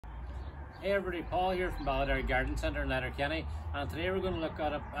Hey everybody, Paul here from Balladary Garden Centre in Letterkenny, and today we're going to look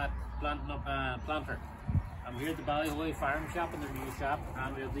at planting up a planter. I'm here at the Ballyhoy Farm Shop in their new shop,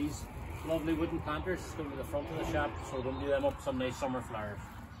 and we have these lovely wooden planters going to the front of the shop, so we're going to do them up with some nice summer flowers.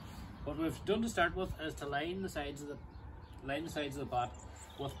 What we've done to start with is to line the sides of the pot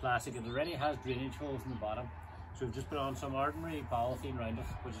with plastic. It already has drainage holes in the bottom, so we've just put on some ordinary polythene around it,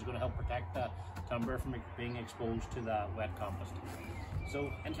 which is going to help protect the timber from being exposed to the wet compost.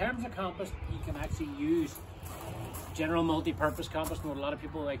 So in terms of compost, you can actually use general multi-purpose compost. And what a lot of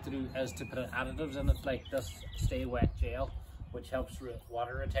people like to do is to put additives in it, like this Stay Wet gel, which helps with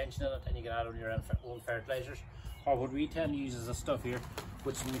water retention in it, and you can add on your own fertilizers. Or what we tend to use is this stuff here,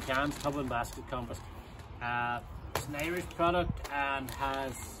 which is McCann's Tub and Basket Compost. It's an Irish product and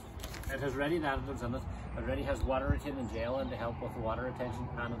it has ready additives in it. It already has water retaining gel in to help with the water retention,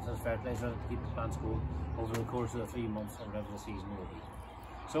 and it has fertilizer in it to keep the plants going over the course of the 3 months or whatever the season will be.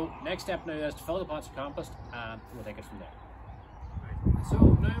 So next step now is to fill the pots with compost, and we'll take it from there. Right. So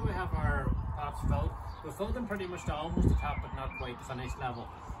now we have our pots filled. We've filled them pretty much to almost the top, but not quite the finished level.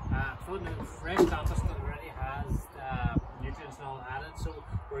 Filled with fresh compost that already has nutrients and all added, so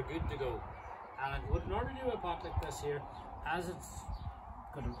we're good to go. And what in order to do a pot like this here, as it's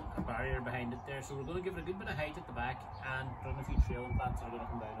got a barrier behind it there, so we're going to give it a good bit of height at the back and put in a few trailing plants that are going to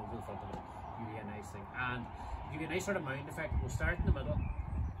come down over the front of it. Give you a nice thing, and give you a nice sort of mound effect. We'll start in the middle,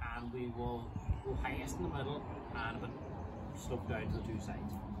 and we will go highest in the middle and a bit slope down to the two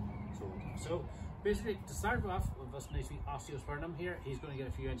sides. So basically, to start off with this nice Osteospermum here, he's going to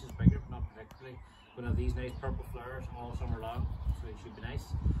get a few inches bigger, but not particularly. We're going to have these nice purple flowers all summer long, so it should be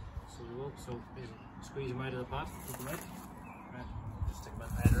nice. So we will squeeze them out of the pot, take them out. Right. Just stick them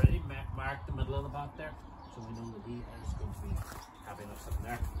in. I already marked the middle of the pot there, so we know that he is going to be happy enough sitting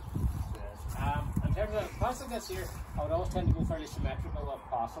there. In terms of pots like this here, I would always tend to go fairly symmetrical if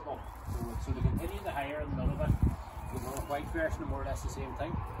possible. So to continue the higher in the middle of it, we've got a white version of more or less the same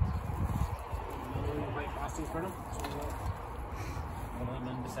thing. White Osteospermum, so we'll put him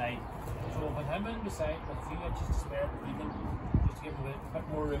in beside. So we'll put him in beside with a few inches to spare between them, just to give him a bit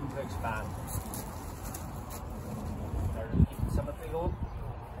more room to expand. There, keep the symmetry going.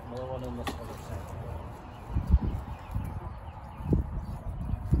 Another one on this other side.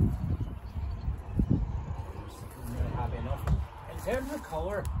 Really happy enough. In terms of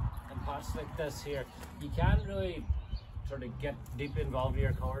colour in pots like this here, you can't really sort of get deeply involved in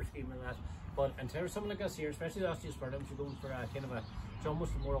your colour scheme and that. But in terms of something like this here, especially the Osteospermum, you're going for a kind of it's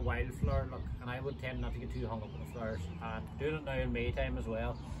almost a more wildflower look, and I would tend not to get too hung up on the flowers. And doing it now in May time as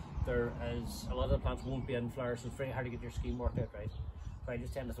well, there is a lot of the plants won't be in flowers, so it's very hard to get your scheme worked out right. So I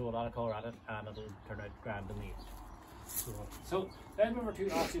just tend to throw a lot of colour at it, and it'll turn out grand in the end. So then when we're two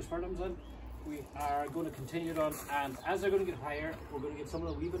Osteospermums in, we are going to continue it on, and as they're going to get higher, we're going to get some of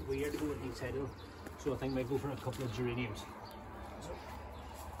the wee bit weird to go with each side of them. So I think I might go for a couple of geraniums.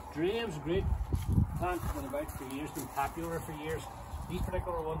 Geranium's a great plant, been about for years, been popular for years. These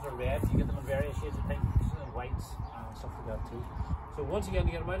particular ones are red, you get them in various shades of pinks and whites and stuff like that too. So once again,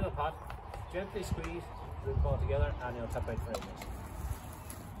 to get them out of the pot, gently squeeze, root ball together, and they'll tip out very nice.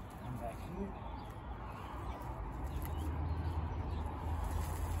 And back here.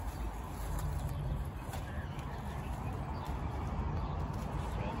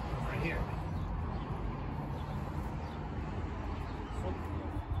 Over here.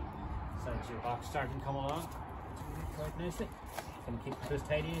 Your box starting to come along quite nicely. Can keep it as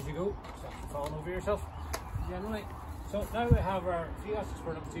tidy as you go, stop you falling over yourself generally. So now we have our few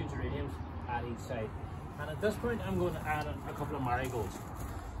Osteospermums, two geraniums at each side, and at this point I'm going to add a couple of marigolds.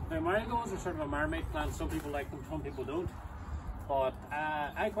 Now marigolds are sort of a marmite plant. Some people like them, some people don't, but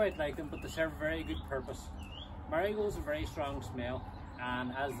I quite like them, but they serve a very good purpose. Marigolds have a very strong smell,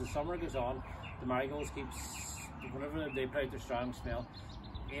 and as the summer goes on, the marigolds whenever they put out their strong smell,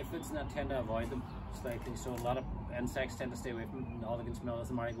 aphids and that tend to avoid them slightly, so a lot of insects tend to stay away from them, and all they can smell is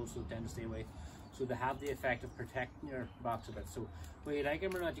the marigolds, so they tend to stay away. So they have the effect of protecting your box a bit. So whether you like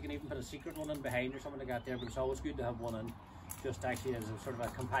them or not, you can even put a secret one in behind or something like that there, but it's always good to have one in, just actually as a sort of a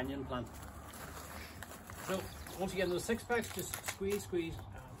companion plant. So once again, those 6 packs, just squeeze, and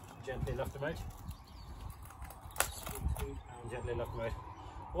gently lift them out. Squeeze, and gently lift them out.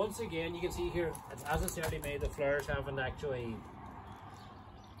 Once again, you can see here, as it's early May, the flowers haven't actually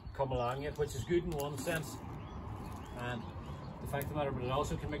come along yet, which is good in one sense, and the fact of the matter, but it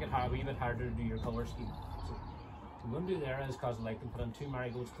also can make it a wee bit harder to do your colour scheme. So what I'm going to do there is, because I like them, put on 2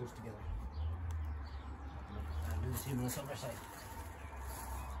 marigolds close together, and do the same on this other side.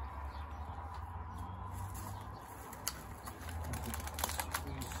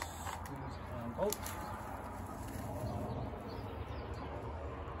 Squeeze, and oh.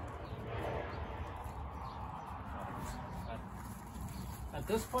 At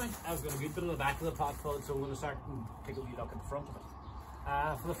this point, I've got a good bit of the back of the pot filled, so we're going to start and take a wee look at the front of it.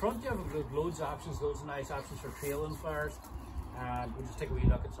 For the front, you have loads of options, loads of nice options for trailing flowers. We'll just take a wee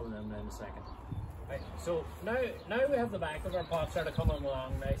look at some of them in a second. Right, so now we have the back of our pot started coming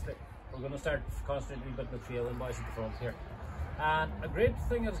along nicely. We're going to start concentrating a bit on the trailing boys at the front here. And a great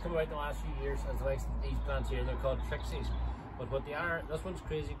thing that's come about in the last few years is like these plants here. They're called Trixies. But what they are, this one's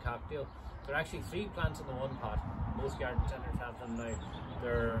Crazy Cocktail. They're actually 3 plants in the one pot. Most garden centres have them now.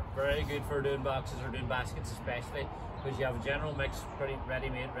 They're very good for doing boxes or doing baskets especially, because you have a general mix pretty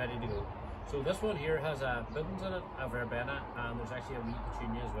ready-made, ready to go. So this one here has a Bittens in it, a Verbena, and there's actually a wee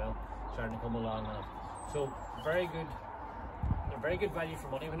Petunia as well, starting to come along on it. So very good, they're very good value for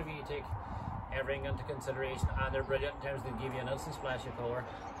money whenever you take everything into consideration, and they're brilliant in terms of they give you an instant splash of colour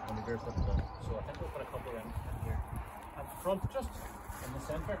when you're putting them in. So I think we'll put a couple in here. At the front, just in the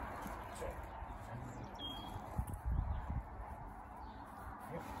centre.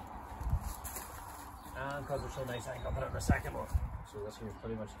 And because they're so nice, I think I'll put it in a second one. So this here is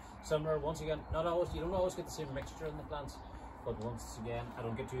pretty much similar. Once again, you don't always get the same mixture in the plants, but once again, I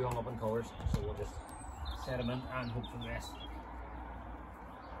don't get too hung up in colours, so we'll just set them in and hope for the best.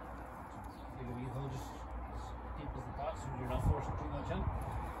 Give a wee hole just as deep as the pot, so you're not forcing too much in.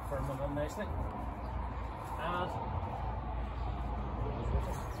 Firm them in nicely. And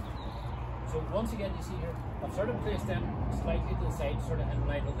so once again, you see here, I've sort of placed them slightly to the side, sort of in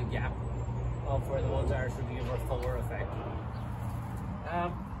line with the gap of where the ones are, so to give a fuller effect.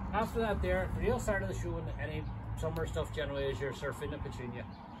 After that there, the real start of the show and any summer stuff generally is your Serafina Petunia,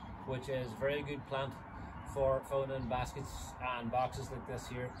 which is a very good plant for filling in baskets and boxes like this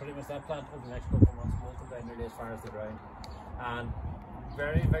here. Pretty much that plant over the next couple of months will come down nearly as far as the ground. And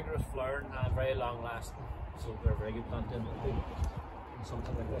very vigorous flowering and very long lasting. So they're a very good plant in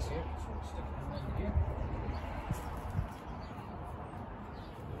something like this here. So we'll stick them in here.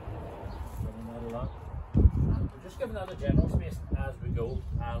 Along. And we're just giving that a general space as we go,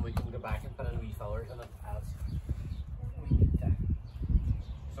 and we can go back and put in wee fillers in it as we need to.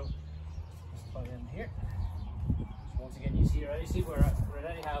 So just put it in here. So once again, you see already we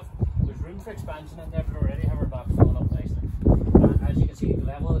already have, there's room for expansion in there, but we already have our box filling up nicely. And as you can see, the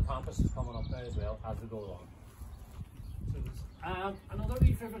level of the compass is coming up now as well as we go along. So another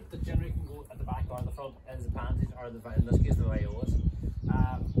wee favourite that generally can go at the back or the front is the pansies, or in this case the violas.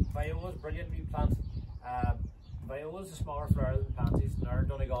 Viola is brilliant wee plant. Viola is a smaller flower than pansies. In our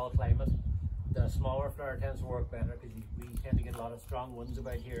Donegal climate, the smaller flower tends to work better because we tend to get a lot of strong winds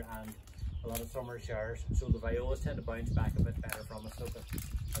about here and a lot of summer showers. So the violas tend to bounce back a bit better from us,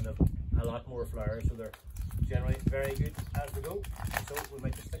 and they've a lot more flowers, so they're generally very good as we go. So we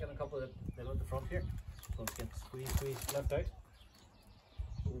might just stick in a couple of them at the front here. So let's get squeeze, lift out.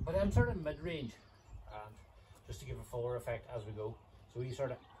 But I'm sort of mid-range, just to give a fuller effect as we go. So we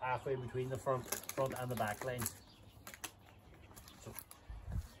sort of halfway between the front and the back line. So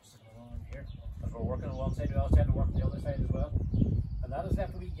just on here. If we're working on one side, we also have to work on the other side as well. And that is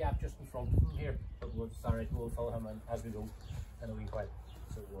left a wee gap just in front of him here. But we'll fill him in as we go in a wee while.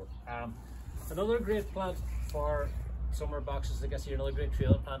 So another great plant for summer boxes, I guess here, another great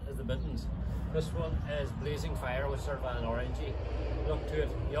trailing plant is the Bittens. This one is Blazing Fire with sort of an orangey look to it.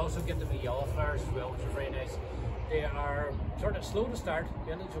 You also get the wee yellow flowers as well, which are very nice. They are sort of slow to start,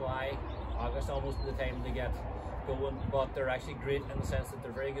 the end of July, August, almost the time they get going, but they're actually great in the sense that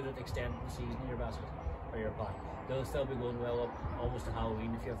they're very good at extending the season in your basket or your pot. They'll still be going well up almost to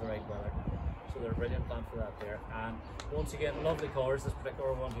Halloween if you have the right weather. So they're a brilliant plant for that there. And once again, lovely colours. This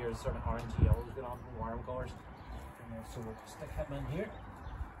particular one here is sort of orange yellow, going on from warm colours. So we'll stick him in here.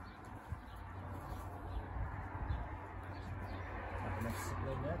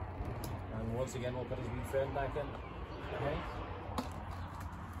 In there. And once again, we'll put his wee friend back in. Okay.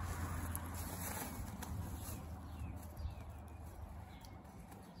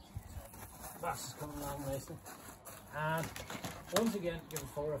 That's coming along nicely. And once again, give a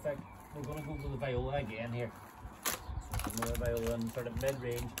fuller effect, we're going to go to the viola again here. So another viola in sort of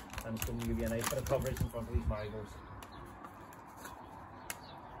mid-range, and it's going to give you a nice bit of coverage in front of these marigolds.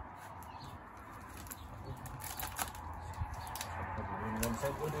 One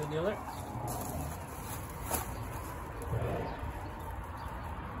side, we'll do the other.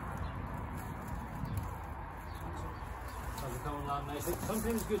 How's it coming along nicely?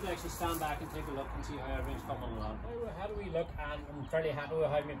 Sometimes it's good to actually stand back and take a look and see how everything's coming along. How do we look? And I'm fairly happy with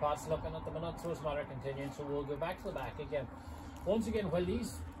how my pot's looking at the minute, so it's a matter of continuing. So we'll go back to the back again. Once again, while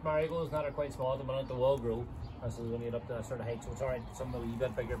these marigolds that are quite small at the minute, they will grow as they get up to that sort of height, so it's alright, some a wee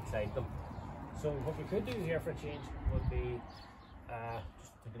bit bigger beside them. So what we could do here for a change would be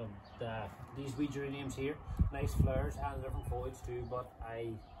Just thinking of these wee geraniums here, nice flowers and different foliage too, but to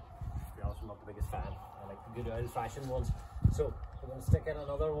be honest, I'm not the biggest fan. I like the good old-fashioned ones. So we're going to stick in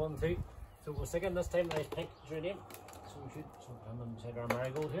another one too. So we'll stick in this time nice pink geranium. So we should, so I'm going to take our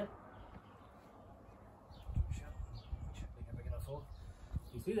marigold here.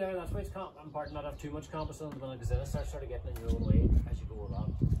 You see there, that's why it's important not to have too much compost on the because then it starts sort of getting in your own way as you go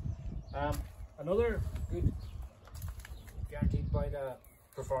along. Another good, guaranteed by the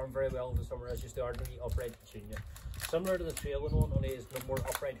perform very well in the summer is just the ordinary upright petunia. Similar to the trailing one, only is no more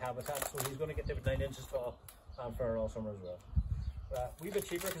upright habitat, so he's going to get about 9 inches tall and fair all summer as well. A wee bit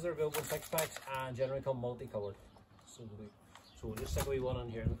cheaper because they're available in 6-packs and generally come multicoloured. So we'll just stick a wee one in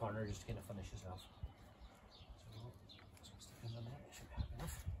here in the corner just to kind of finish this off.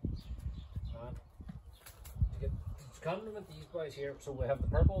 Compliment these guys here. So we have the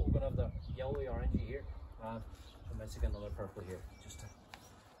purple, we're going to have the yellowy orangey here, and I might stick another purple here just to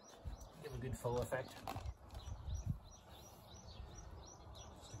give a good full effect.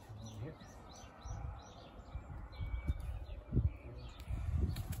 Stick one here.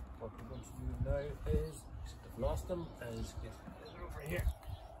 What we're going to do now is, except I've lost them, is get over here.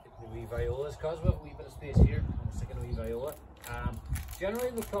 Get the wee violas, because we have a wee bit of space here. I'm sticking a wee viola.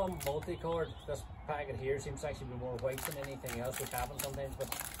 Generally they come multicolored. This packet here seems to actually be more white than anything else, which happens sometimes, but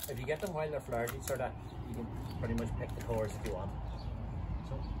if you get them while they're flowered, you can pretty much pick the colours if you want.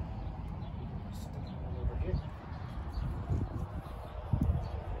 So stick them over here.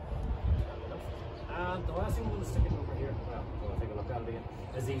 And the last thing we're going to stick it over here, well, we'll take a look at it again,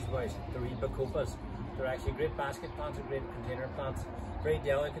 is these guys, the reed bacopas. They're actually great basket plants and great container plants. Very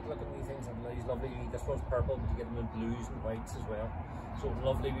delicate looking wee things, and these lovely, this one's purple, but you get them in blues and whites as well. So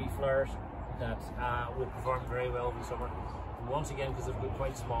lovely wee flowers that will perform very well in the summer. And once again, because they've got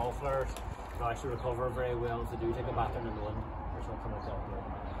quite small flowers, they'll actually recover very well if they do take a battering in the wind or something like that.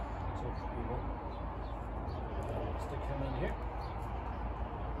 So we will stick him in here.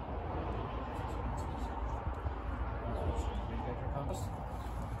 Compass.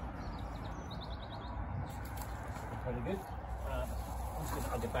 Pretty good.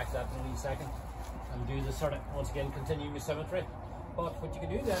 I'll get back to that in a wee second and do the sort of, once again, continuing with symmetry. But what you can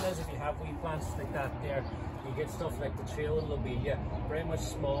do then is, if you have wee plants like that there, you get stuff like the trailing lobelia, very much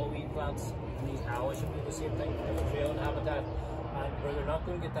small wee plants, and these alyssum do the same thing for the trailing habitat, and where they're not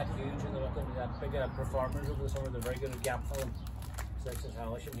going to get that huge and they're not going to be that big performers over the summer, they're very good at gap filling. So that's this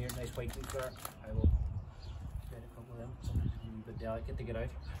alyssum here, nice white wee flower. I will get a couple of them, sometimes a wee bit delicate to get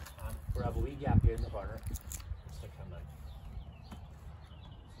out. And we have a wee gap here in the corner. Stick them out.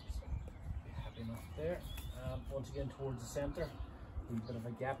 Be happy enough there. Once again towards the centre, a bit of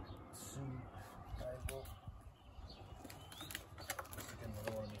a gap. So I will stick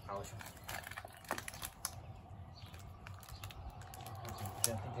another one in the alyssum.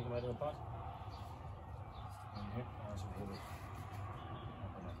 Gently take them out of the pot. And here, as we have it.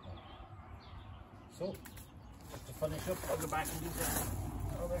 So, just to finish up, I'll go back and do the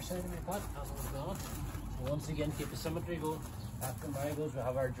other side of my pot as it was gone. So once again, keep the symmetry going. After the marigolds, we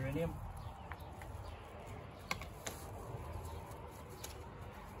have our geranium.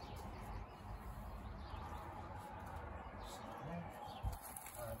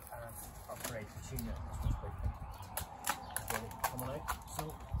 And our upright petunia. This one's quite big. Coming out. So,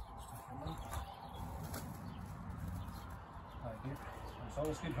 right here. It's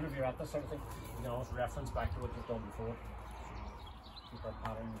always good whenever you're at this sort of thing, you can always reference back to what you've done before. Keep our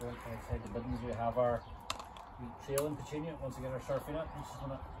pattern going. Outside the biddens, we have our trailing petunia, once again our surfing nut, which is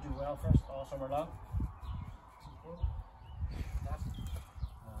going to do well for us all summer long.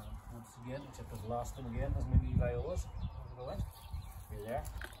 Once again, except I've lost them again, there's maybe violas over the way. Here they are.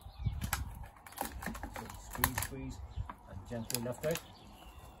 So squeeze, squeeze, and gently lift out.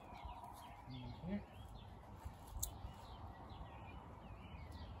 Here.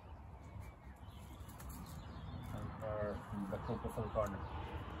 Or the bacopa for the corner.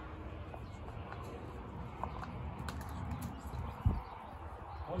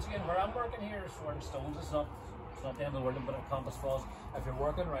 Once again, where I'm working here is sort of stones. It's not the end of the world, but a compass falls. If you're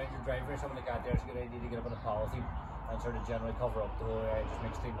working around your driveway or something like that, there's a good idea to get up in a polythene and sort of generally cover up the whole area. It just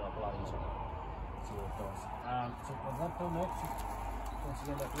makes cleaning up a lot easier. See what it does. So with that done now, once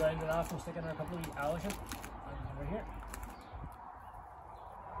again, let's round it off and stick in our couple of alyssum over here.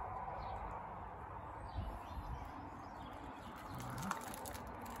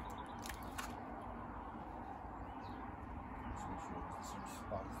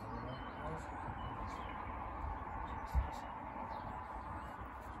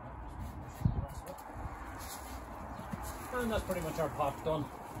 And that's pretty much our pot done.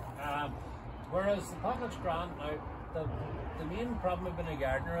 Whereas the pot looks grand now, the main problem with being a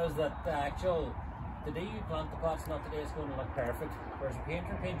gardener is that the day you plant the pots, not the day it's going to look perfect. Whereas a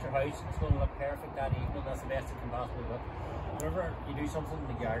painter paints your house, it's going to look perfect that evening. That's the best it can possibly look. Whenever you do something in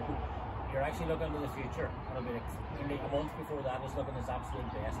the garden, you're actually looking to the future. It'll be like nearly a month before that is looking its absolute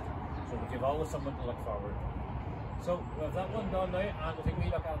best. So but you've always something to look forward to. So with that one done now, and I think we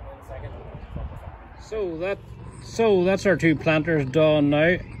look at it in a second. So that's our two planters done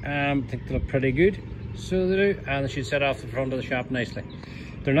now. I think they look pretty good. So they do, and they should set off the front of the shop nicely.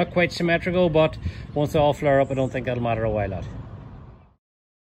 They're not quite symmetrical, but once they all flare up, I don't think that'll matter a while out.